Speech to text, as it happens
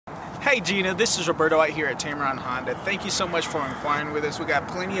Hey Gina, this is Roberto out here at Tameron Honda. Thank you so much for inquiring with us. We got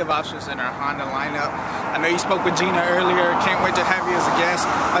plenty of options in our Honda lineup. I know you spoke with Gina earlier. Can't wait to have you as a guest.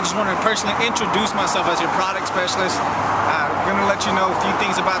 I just want to personally introduce myself as your product specialist. I'm going to let you know a few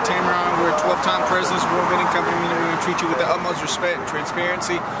things about Tameron. We're a 12-time presidents award-winning company, meaning we're going to treat you with the utmost respect and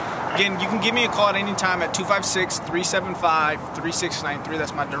transparency. Again, you can give me a call at any time at 256-375-3693.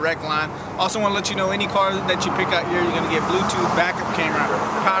 That's my direct line. Also want to let you know any car that you pick out here, you're going to get Bluetooth backup camera,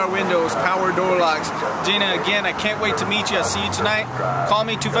 power windows, power door locks. Gina, again, I can't wait to meet you. I'll see you tonight. Call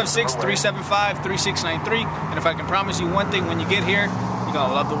me 256-375-3693. And if I can promise you one thing when you get here, you're going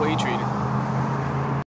to love the way you treat it.